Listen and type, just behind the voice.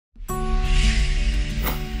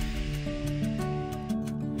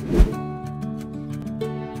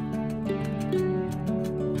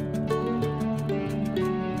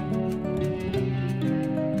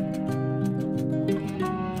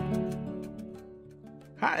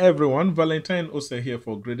Hi everyone, Valentine Ose here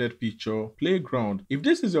for Graded Picture Playground. If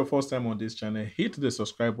this is your first time on this channel, hit the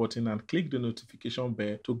subscribe button and click the notification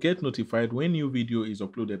bell to get notified when new video is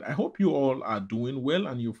uploaded. I hope you all are doing well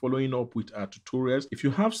and you're following up with our tutorials. If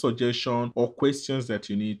you have suggestions or questions that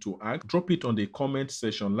you need to ask, drop it on the comment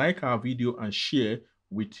section, like our video and share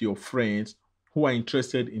with your friends who are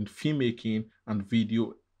interested in filmmaking and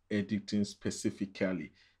video editing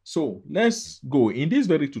specifically. So let's go. In this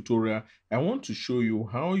very tutorial, I want to show you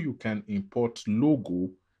how you can import logo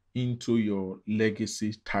into your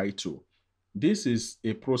legacy title. This is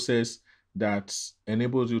a process that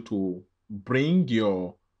enables you to bring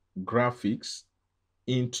your graphics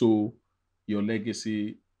into your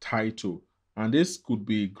legacy title. And this could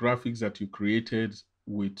be graphics that you created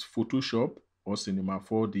with Photoshop or Cinema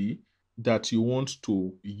 4D that you want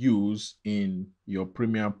to use in your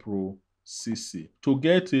Premiere Pro CC. To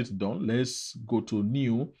get it done, let's go to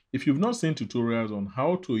New. If you've not seen tutorials on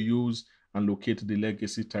how to use and locate the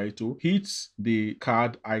legacy title, hit the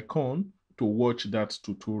card icon to watch that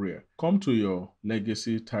tutorial. Come to your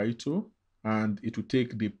legacy title and it will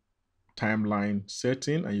take the timeline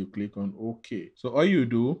setting and you click on OK. So all you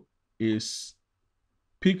do is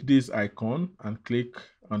pick this icon and click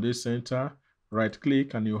on the center, right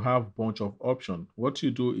click, and you have a bunch of options. What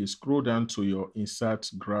you do is scroll down to your insert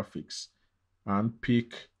graphics and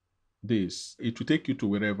pick this. It will take you to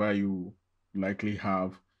wherever you likely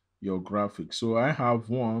have your graphics. So I have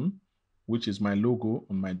one, which is my logo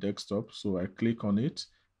on my desktop. So I click on it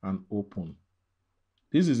and open.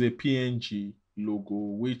 This is a PNG logo,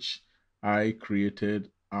 which I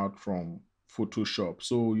created out from Photoshop.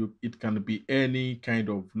 So it can be any kind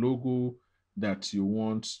of logo that you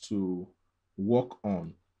want to work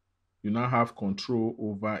on. You now have control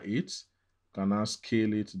over it. You can now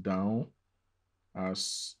scale it down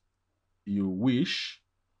as you wish.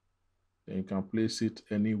 Then you can place it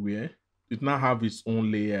anywhere. It now have its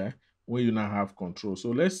own layer where you now have control. So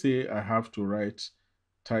let's say I have to write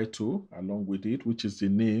title along with it, which is the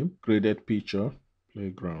name, Graded Picture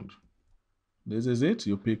Playground. This is it.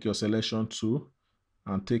 You pick your selection tool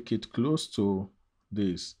and take it close to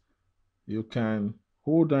this. You can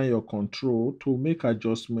hold down your control to make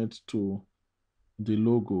adjustments to the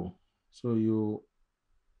logo. So you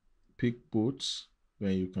pick both, where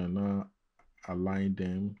you can now align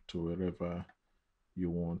them to wherever you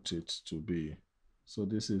want it to be. So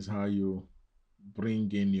this is how you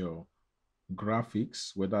bring in your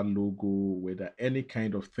graphics, whether logo, whether any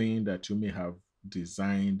kind of thing that you may have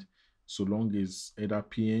designed, so long as either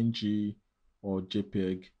PNG or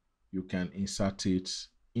JPEG, you can insert it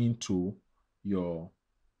into your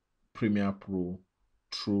Premiere Pro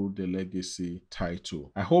through the legacy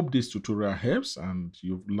title. I hope this tutorial helps and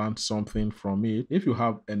you've learned something from it. If you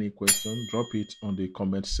have any question, drop it on the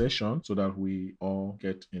comment section so that we all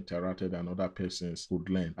get interacted and other persons could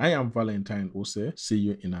learn. I am Valentine Ose. See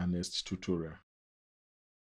you in our next tutorial.